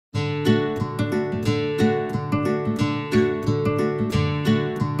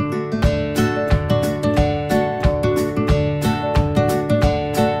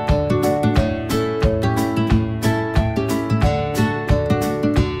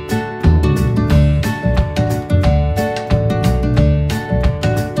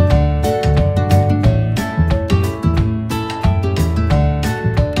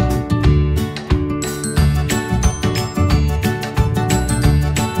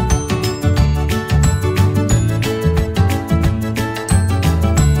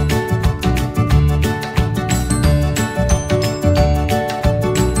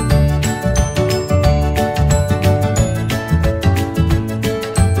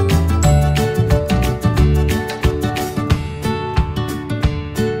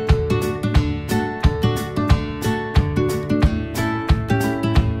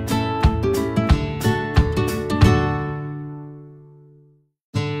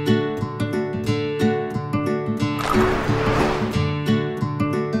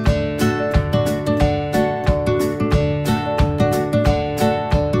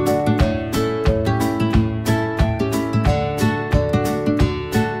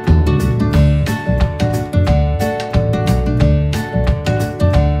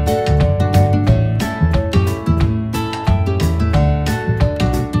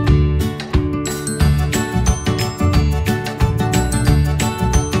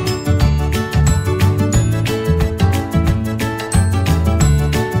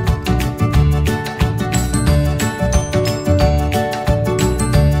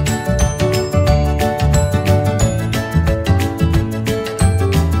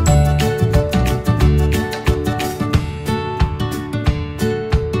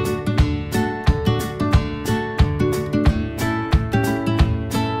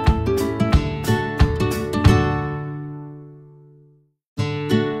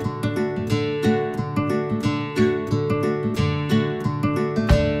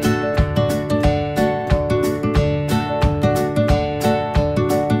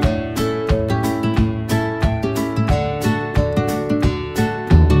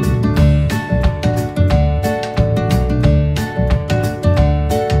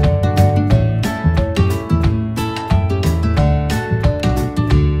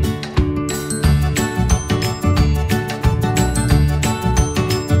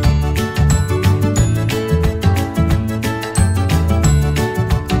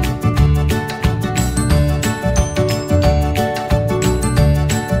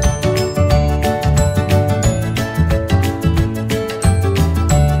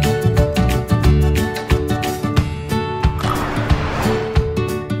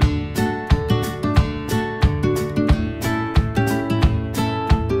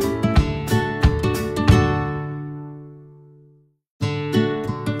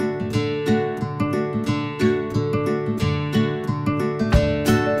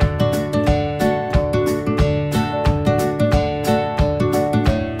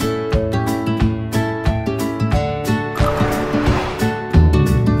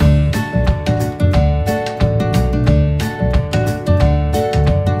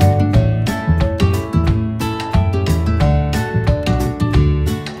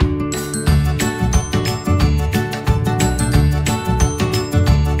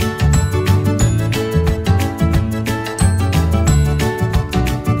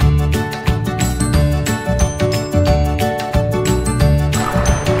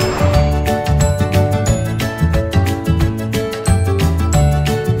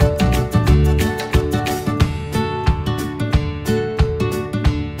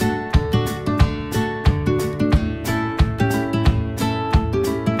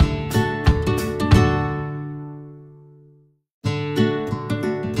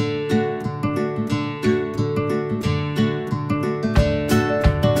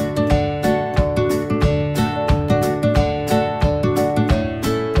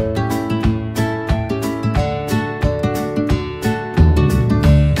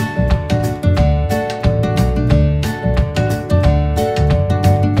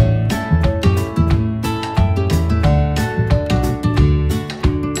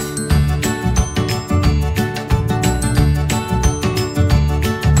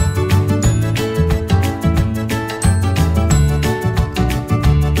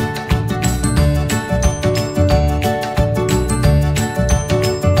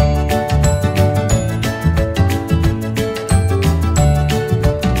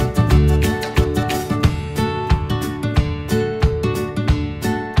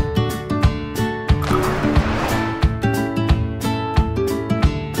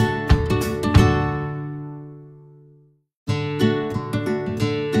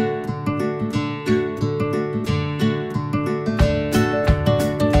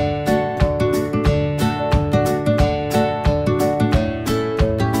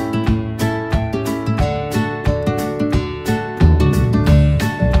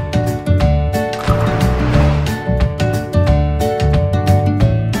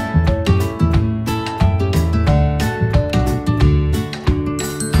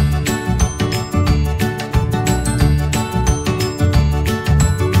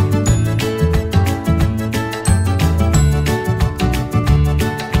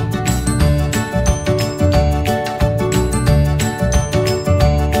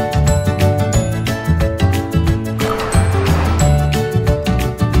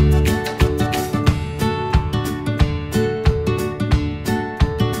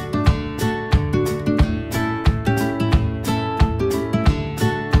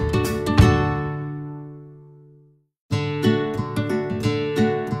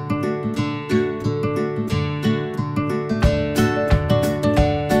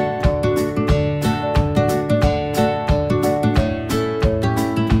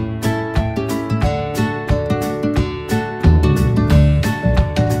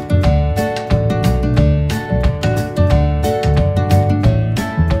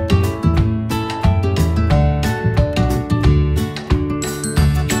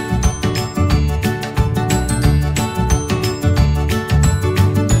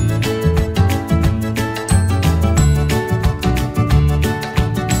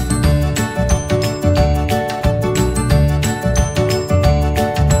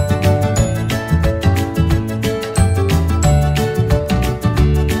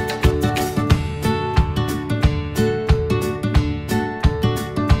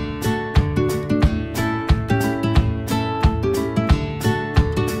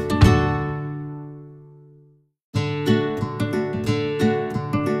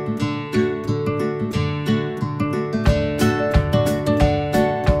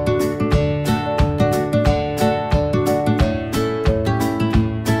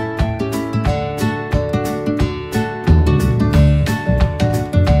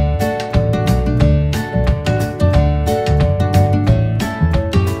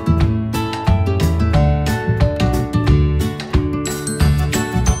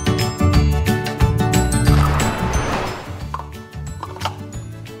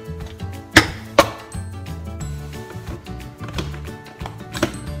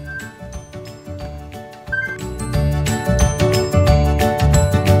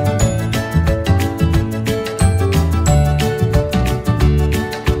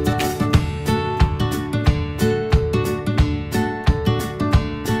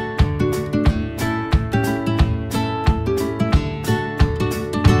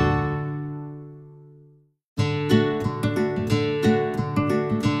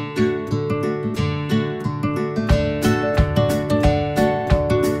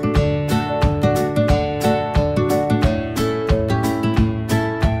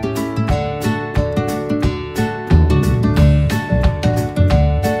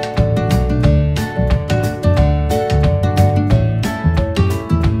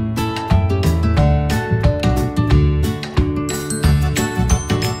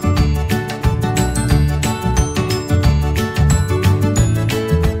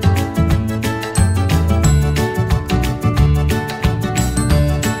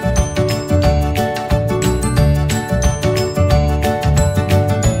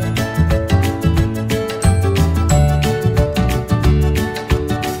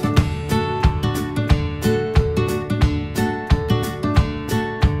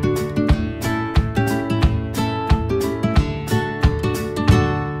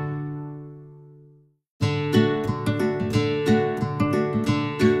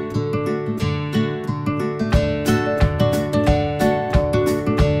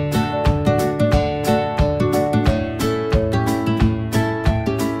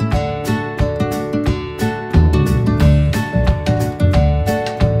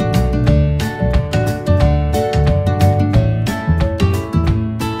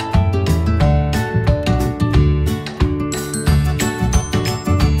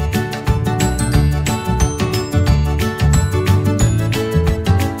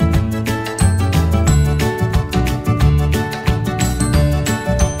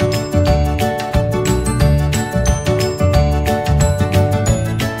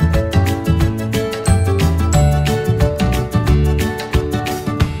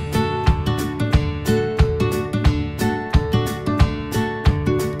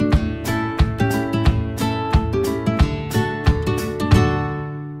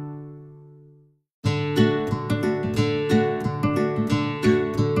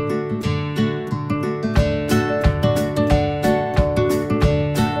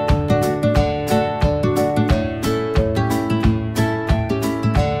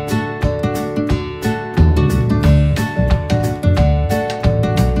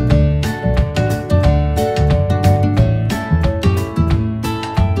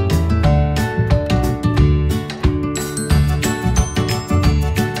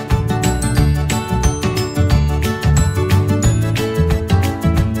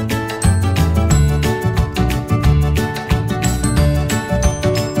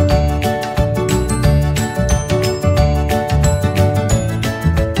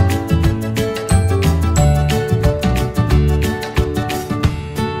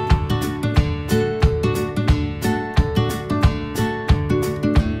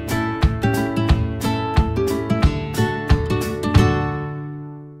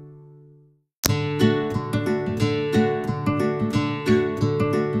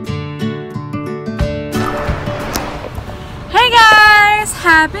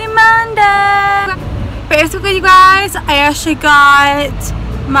Happy Monday! Basically, you guys, I actually got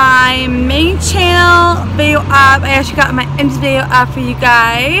my main channel video up. I actually got my empties video up for you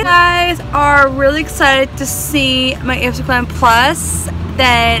guys. You guys are really excited to see my Instagram Plus,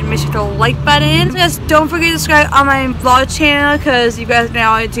 then make sure to hit the like button. So guys, don't forget to subscribe on my vlog channel, because you guys know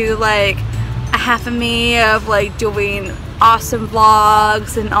I do like a half of me of like doing awesome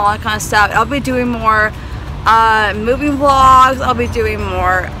vlogs and all that kind of stuff. I'll be doing more moving vlogs. I'll be doing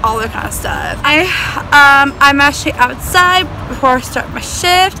more all that kind of stuff. I'm actually outside before I start my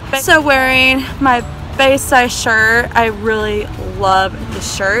shift, so wearing my base size shirt. I really love the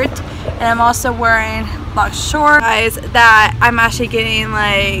shirt, and I'm also wearing black shorts, guys, that I'm actually getting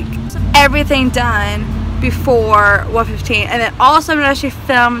like everything done before 1:15. And then also I'm gonna actually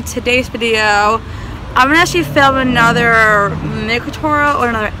film today's video. I'm gonna actually film another makeup tutorial or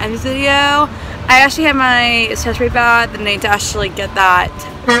another empties video. I actually have my accessory bag that I need to actually get that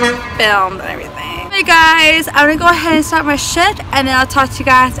filmed and everything. Hey guys, I'm gonna go ahead and start my shift, and then I'll talk to you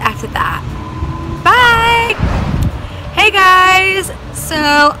guys after that. Bye! Hey guys, so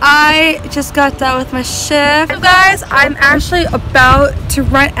I just got done with my shift. So guys, I'm actually about to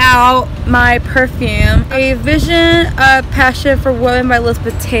run out my perfume. A Vision of Passion for Women by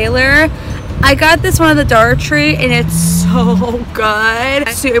Elizabeth Taylor. I got this one at the Dollar Tree and it's so good.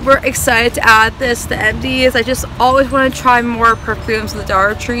 I'm super excited to add this to the empties. I just always want to try more perfumes at the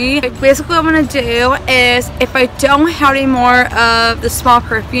Dollar Tree. Basically what I'm going to do is, if I don't have any more of the small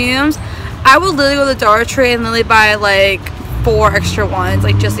perfumes, I will literally go to the Dollar Tree and literally buy like 4 extra ones,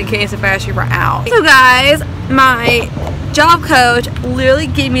 like just in case if I actually run out. So guys, my job coach literally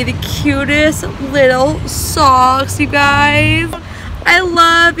gave me the cutest little socks, you guys. I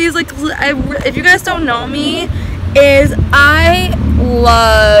love these, like, if you guys don't know me, I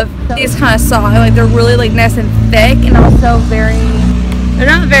love these kind of socks. Like, they're really like nice and thick, and also they're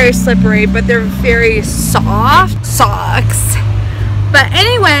not very slippery, but they're very soft socks. But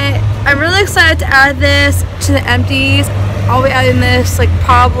anyway, I'm really excited to add this to the empties. I'll be adding this like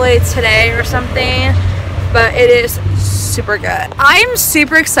probably today or something, but it is super good. I am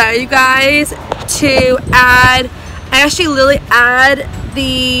super excited, you guys, to add, I actually literally add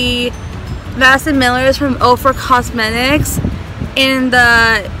the Madison Millers from O4 Cosmetics in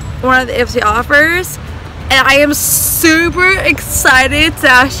one of the empty offers, and I am super excited to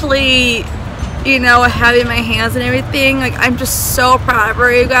actually, you know, have it in my hands and everything. Like, I'm just so proud of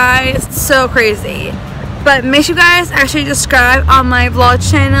her, you guys. It's so crazy. But make sure you guys actually subscribe on my vlog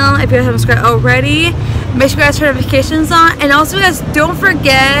channel if you haven't subscribed already. Make sure you guys turn notifications on, and also guys, don't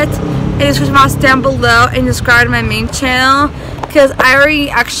forget in the description box down below and subscribe to my main channel, because I already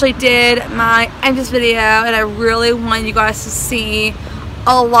actually did my empties video and I really want you guys to see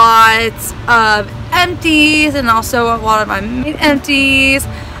a lot of empties and also a lot of my main empties.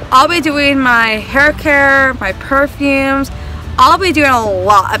 I'll be doing my hair care, my perfumes. I'll be doing a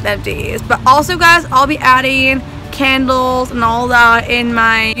lot of empties, but also guys, I'll be adding candles and all that in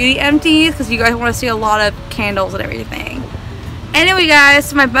my beauty empties, because you guys want to see a lot of candles and everything. Anyway guys,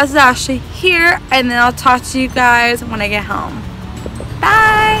 so my bus is actually here, and then I'll talk to you guys when I get home.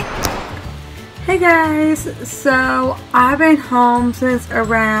 Bye! Hey guys, so I've been home since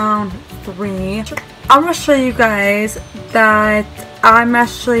around 3. I'm going to show you guys that I'm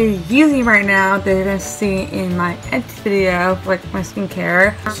actually using right now, that you're going to see in my empties video, for like my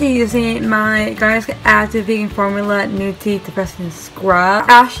skincare. I'm actually using my Guys Active Vegan Formula Nudity Depressing Scrub.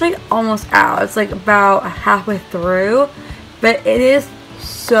 Actually almost out. It's like about halfway through, but it is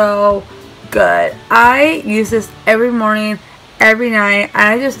so good. I use this every morning, every night.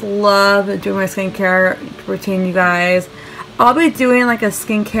 I just love doing my skincare routine, you guys. I'll be doing like a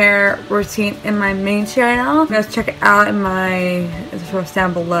skincare routine in my main channel. You guys check it out in my description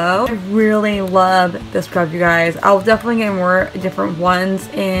down below. I really love this scrub, you guys. I'll definitely get more different ones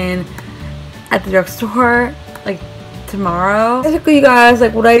at the drugstore like tomorrow. Basically, you guys,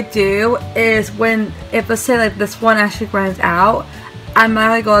 like what I do is if let's say like this one actually runs out, I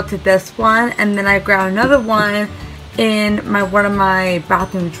might go to this one and then I grab another one in one of my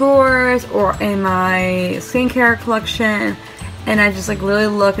bathroom drawers or in my skincare collection, and I just like literally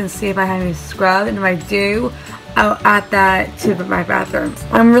look and see if I have any scrub, and if I do, I'll add that to my bathroom.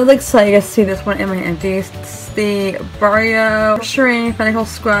 I'm really excited to see this one in my empties. It's the Barrio Shireen Fennicle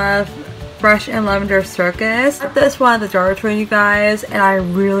Scrub Fresh and Lavender Circus. I got this one at the Dollar Tree, you guys, and I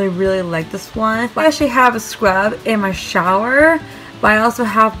really like this one. I actually have a scrub in my shower, but I also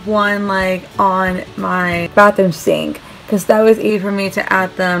have one like on my bathroom sink, because that was easy for me to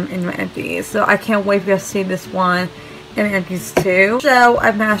add them in my empties. So I can't wait for you to see this one and empties too. So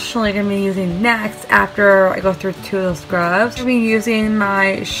I'm actually going to be using next, after I go through 2 of those scrubs, I'm going to be using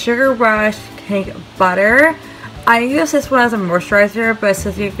my Sugar Rush Cake Butter. I use this one as a moisturizer, but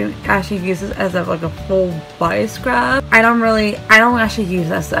since you can actually use this as like a full body scrub, I don't actually use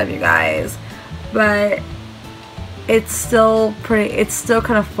that stuff, you guys. But it's still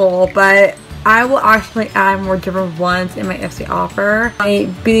kind of full, but I will actually add more different ones in my Ipsy offer, a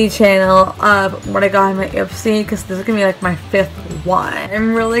beauty channel of what I got in my Ipsy, because this is gonna be like my 5th one.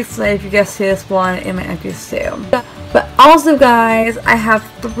 I'm really excited if you guys see this one in my empties too. But also, guys, I have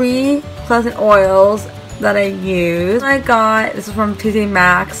 3 cleansing oils that I use. I got this is from TJ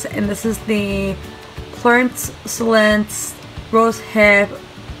Maxx, and this is the Florence Solence Rose Hip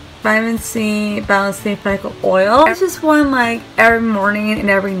Vitamin C Balancing Medical Oil. I just one like every morning and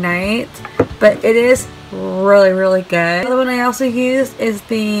every night, but it is really good. The other one I also use is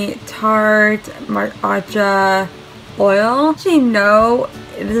the Tarte Matcha oil. Actually, no,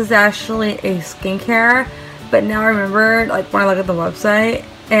 this is actually a skincare, but now I remember, like, when I look at the website,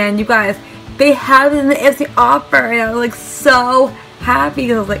 and you guys, they have it in the Ipsy offer, and I was like so happy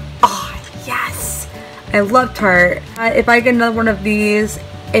because I was like, oh yes, I love Tarte. If I get another one of these,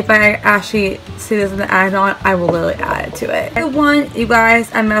 if I actually see this in the add-on, I will literally add it to it. The one, you guys,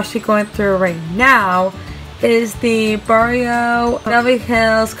 I'm actually going through right now is the Barrio Beverly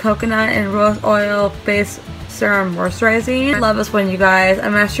Hills Coconut and Rose Oil Face Serum Moisturizing. I love this one, you guys.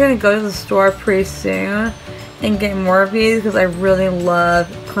 I'm actually going to go to the store pretty soon and get more of these because I really love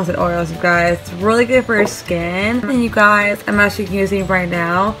cleansing oils, you guys. It's really good for your skin. And you guys, I'm actually using right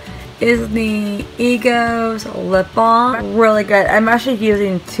now is the Egos Lip Balm. Really good. I'm actually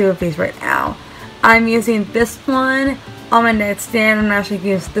using 2 of these right now. I'm using this one on my nightstand. I'm actually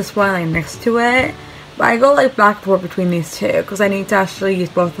using this one like next to it. But I go like back and forth between these 2 because I need to actually use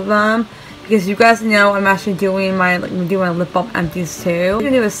both of them. Because you guys know I'm actually doing my lip balm empties too. I'm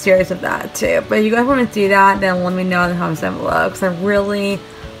gonna do a series of that too. But if you guys want to do that, then let me know in the comments down below, because I really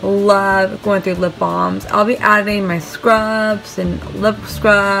love going through lip balms. I'll be adding my scrubs and lip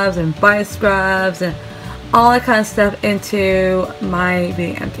scrubs and body scrubs and all that kind of stuff into my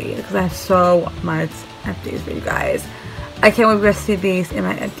beauty empties, because I have so much empties for you guys. I can't wait to see these in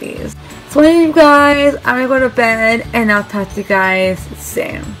my empties. So anyway, you guys, I'm gonna go to bed and I'll talk to you guys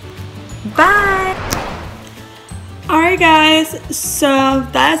soon. Bye! Alright guys, so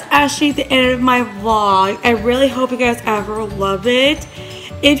that's actually the end of my vlog. I really hope you guys ever love it.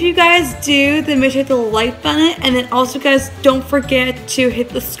 If you guys do, then make sure to hit the like button, and then also guys, don't forget to hit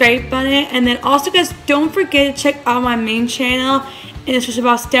the subscribe button, and then also guys, don't forget to check out my main channel in the description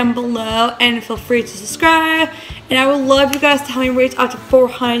box down below, and feel free to subscribe. And I would love you guys to help me reach out to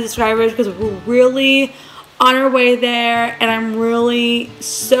 400 subscribers, because we're really on our way there, and I'm really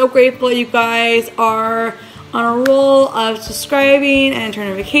so grateful you guys are on a roll of subscribing and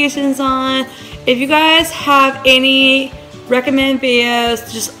turning notifications on. If you guys have any recommend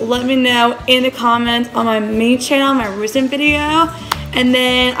videos, just let me know in the comments on my main channel, my recent video, and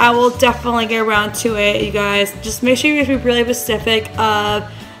then I will definitely get around to it, you guys. Just make sure you be really specific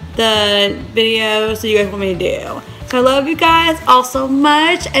of the videos that you guys want me to do. So I love you guys all so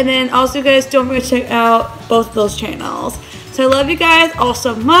much, and then also you guys don't forget to check out both of those channels. So I love you guys all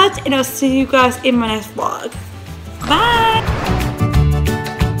so much, and I'll see you guys in my next vlog. Bye!